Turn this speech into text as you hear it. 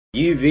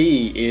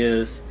UV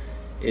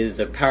is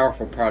a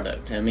powerful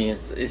product. I mean,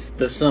 it's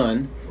the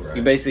sun. Right.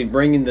 You're basically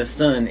bringing the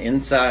sun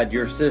inside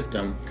your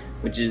system,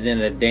 which is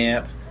in a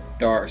damp,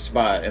 dark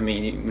spot. I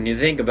mean, when you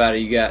think about it,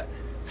 you got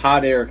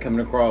hot air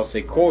coming across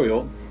a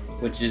coil,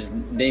 which is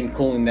then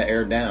cooling the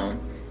air down,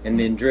 and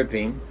then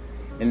dripping,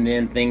 and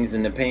then things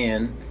in the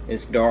pan.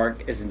 It's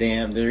dark, it's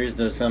damp, there is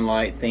no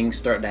sunlight, things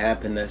start to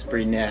happen that's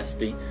pretty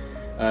nasty.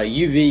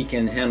 UV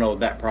can handle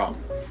that problem.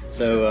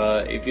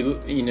 So if you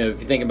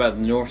think about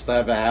the north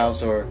side of a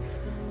house, or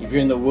if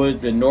you're in the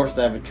woods, the north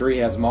side of a tree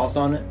has moss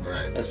on it.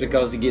 Right. That's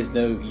because it gets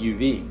no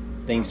UV.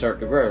 Things start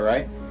to grow,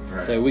 right?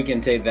 Right. So we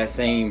can take that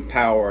same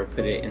power and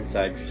put it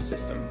inside your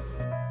system.